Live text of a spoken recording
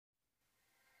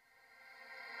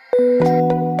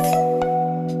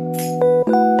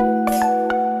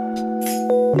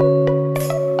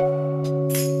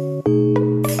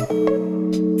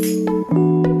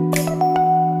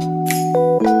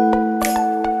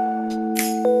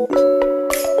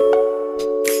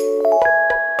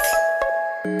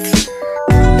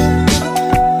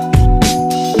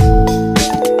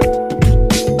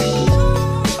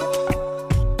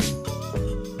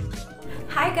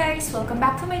Welcome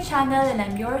back to my channel, and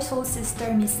I'm your soul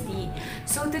sister, Miss T.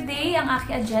 So today, ang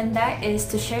aking agenda is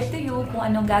to share to you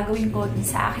kung anong gagawin ko dun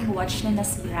sa aking watch na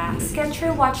nasira.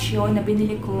 Sketcher watch yun na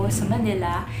binili ko sa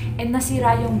Manila and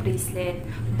nasira yung bracelet.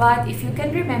 But if you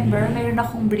can remember, mayroon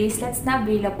akong bracelets na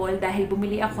available dahil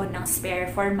bumili ako ng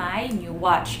spare for my new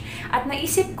watch. At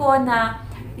naisip ko na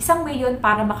isang way yun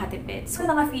para makatipid. So,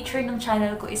 mga feature ng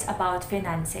channel ko is about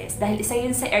finances. Dahil isa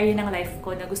yun sa area ng life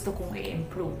ko na gusto kong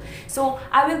i-improve. So,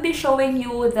 I will be showing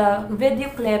you the video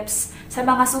clips sa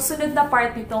mga susunod na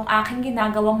part nitong aking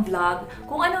ginagawang vlog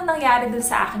kung anong nangyari dun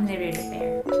sa aking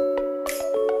nire-repair.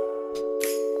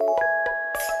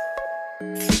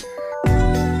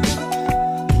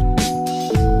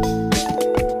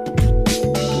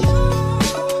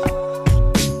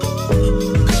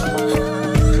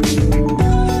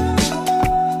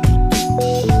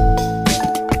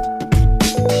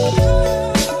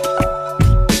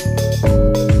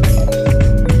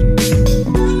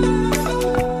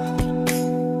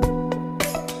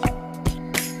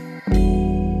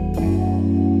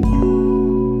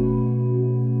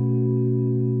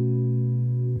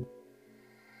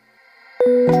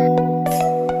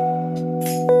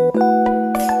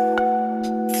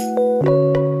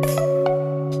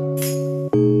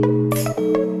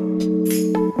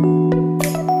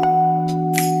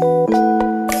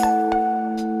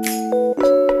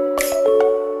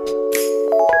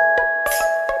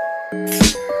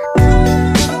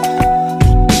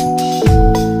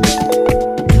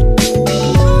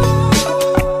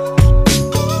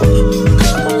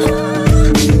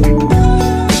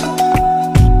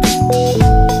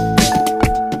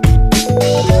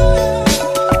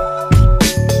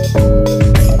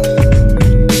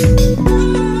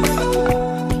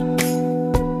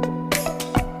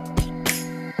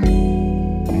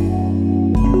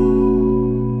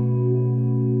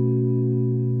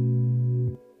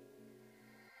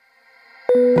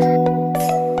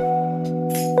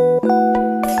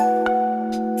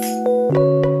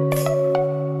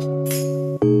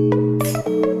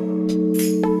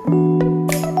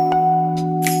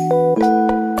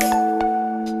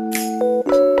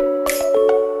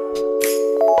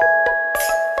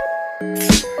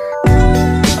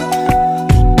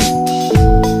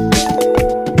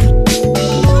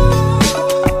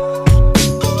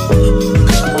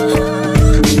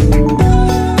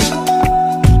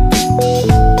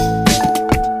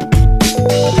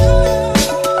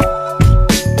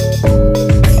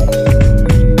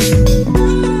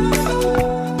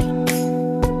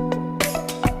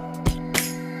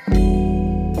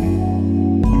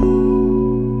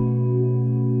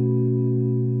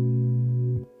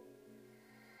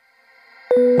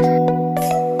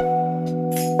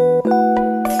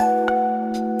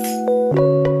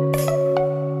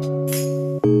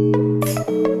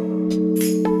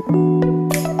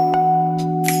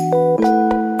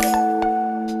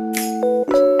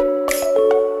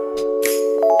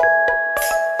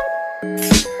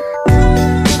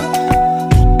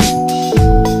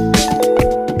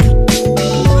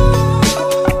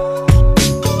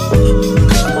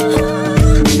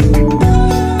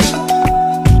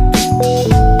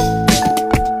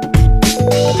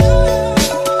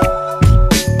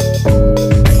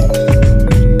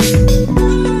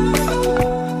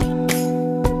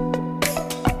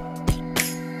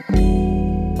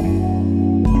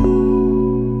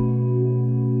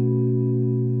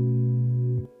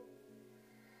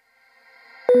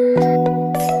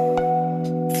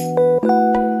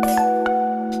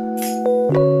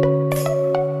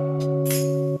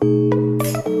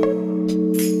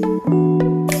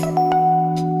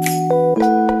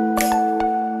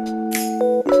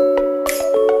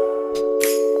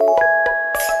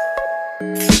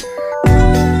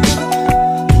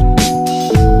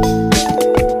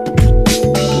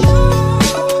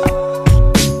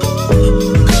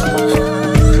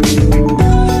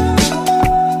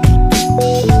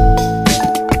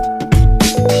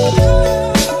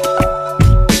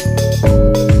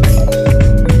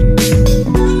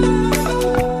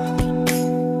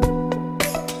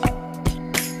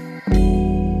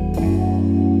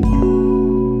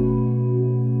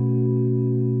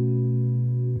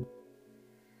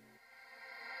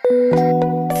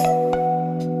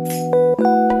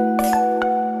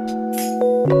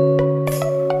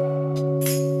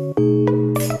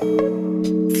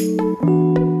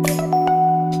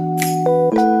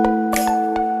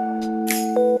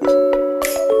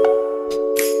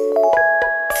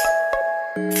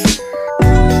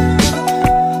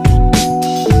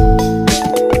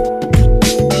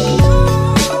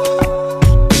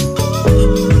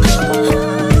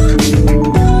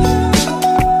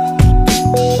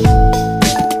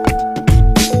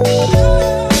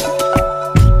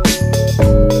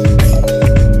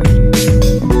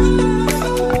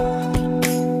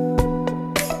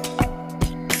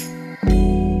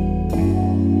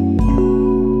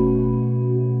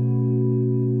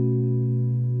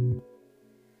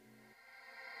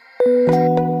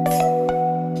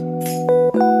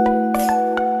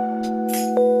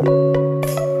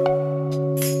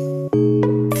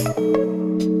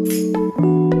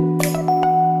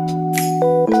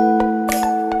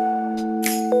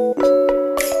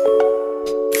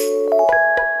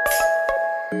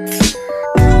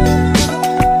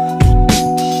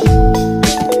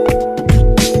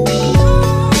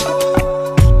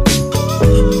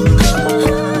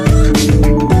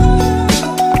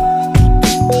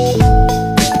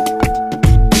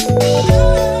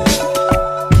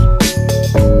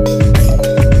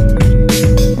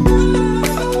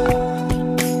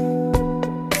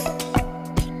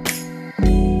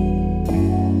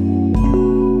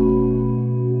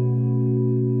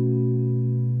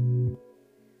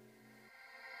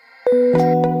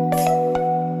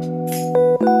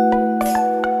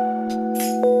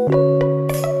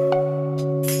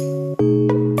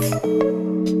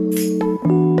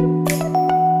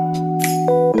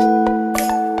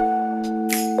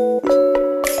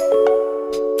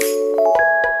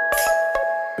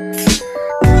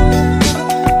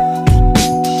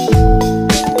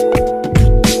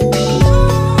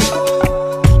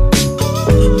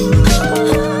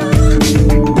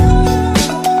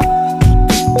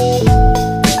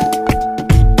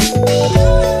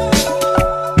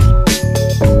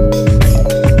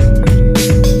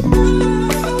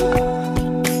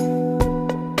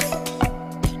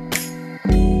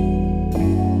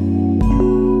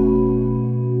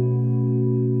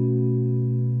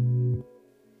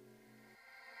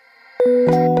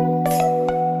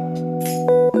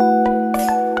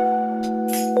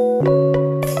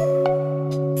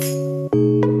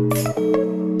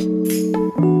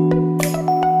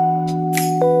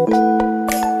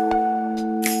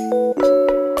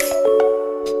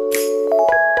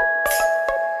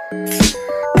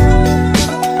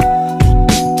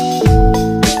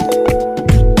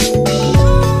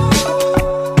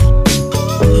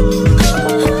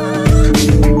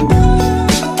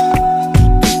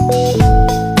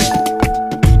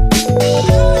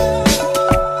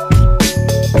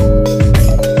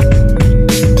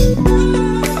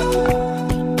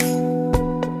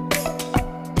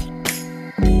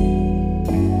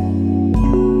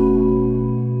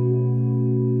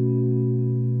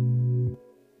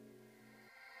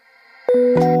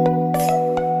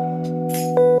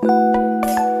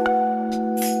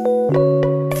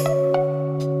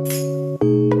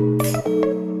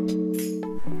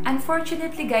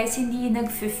 Unfortunately guys, hindi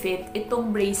nag-fit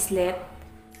itong bracelet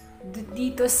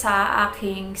dito sa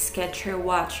aking Skechers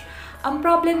watch. Ang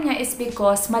problem niya is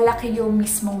because malaki yung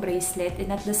mismong bracelet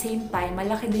and at the same time,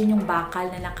 malaki din yung bakal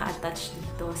na naka-attach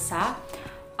dito sa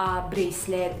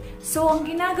bracelet. So, ang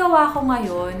ginagawa ko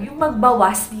ngayon, yung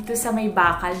magbawas dito sa may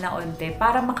bakal na onte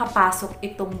para makapasok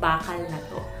itong bakal na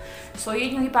to. So,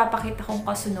 yun yung ipapakita kong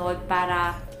kasunod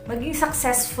para maging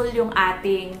successful yung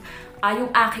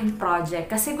yung aking project.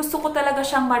 Kasi gusto ko talaga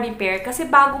siyang ma-repair. Kasi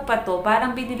bago pa to,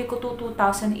 parang binili ko to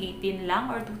 2018 lang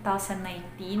or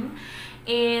 2019.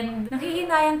 And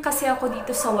nakhihinayang kasi ako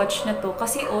dito sa watch na to.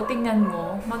 Kasi tingnan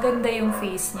mo, maganda yung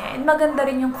face niya. And maganda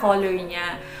rin yung color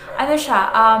niya. Ano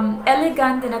siya,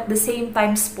 elegant and at the same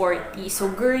time sporty. So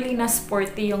girly na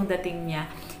sporty yung dating niya.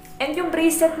 And yung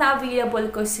bracelet na available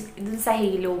ko dun sa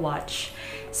Halo watch.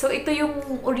 So ito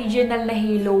yung original na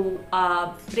Halo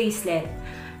bracelet.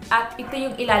 At ito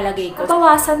yung ilalagay ko.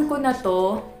 Bawasan ko na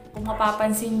to, kung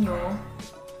mapapansin nyo.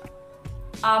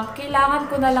 Kailangan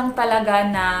ko na lang talaga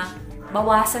na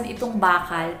bawasan itong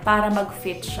bakal para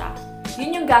mag-fit siya.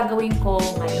 Yun yung gagawin ko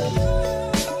ngayon.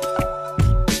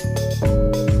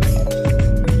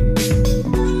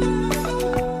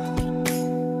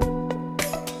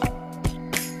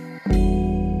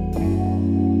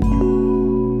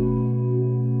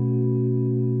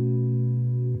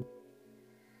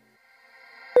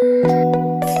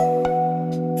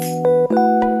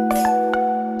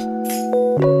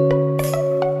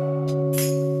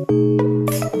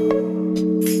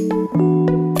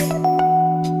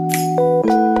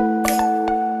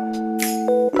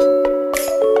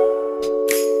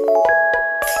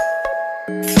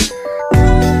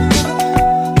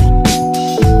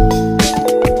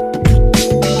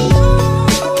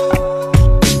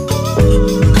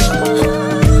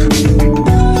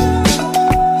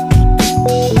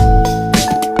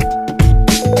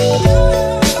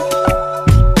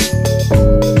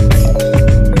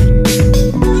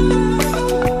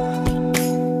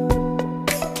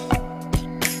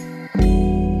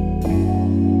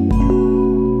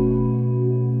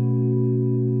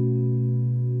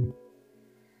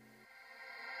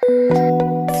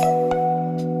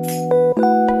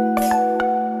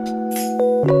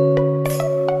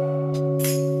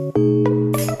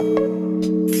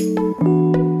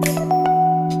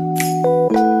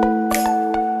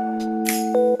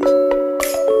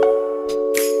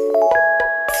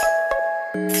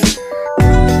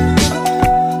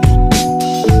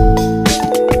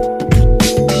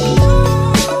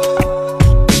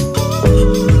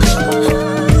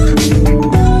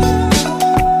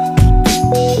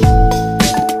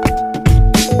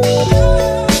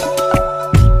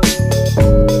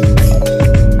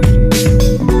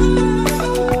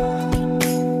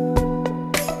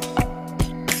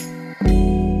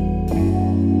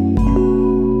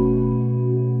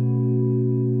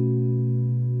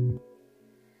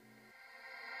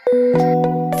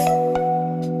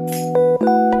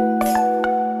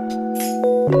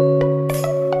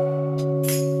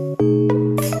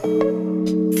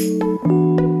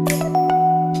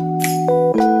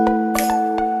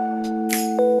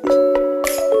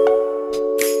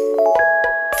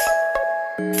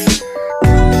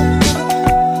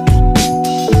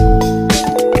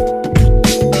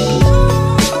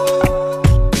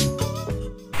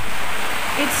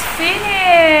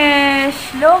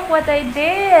 what I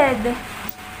did!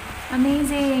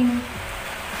 Amazing!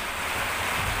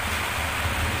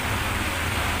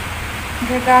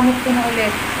 Gagamit ko na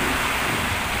ulit.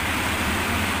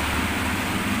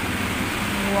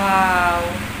 Wow!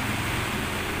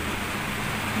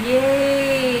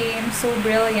 Yay! I'm so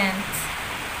brilliant.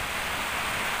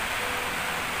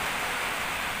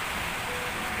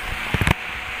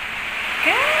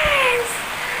 Guys!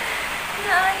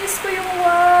 Naayos ko yung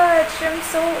watch. I'm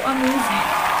so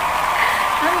amazing.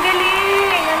 Ang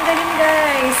galing! Ang galing,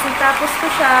 guys. Natapos ko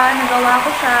siya, nagawa ko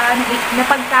siya,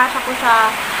 napagkasya ko siya.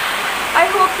 I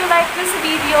hope you like this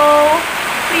video.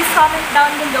 Please comment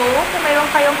down below kung mayroon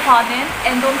kayong comment.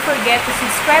 And don't forget to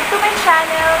subscribe to my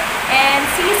channel. And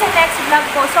see you sa next vlog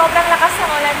ko. Sobrang lakas ng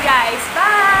ulan, guys.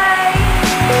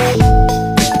 Bye!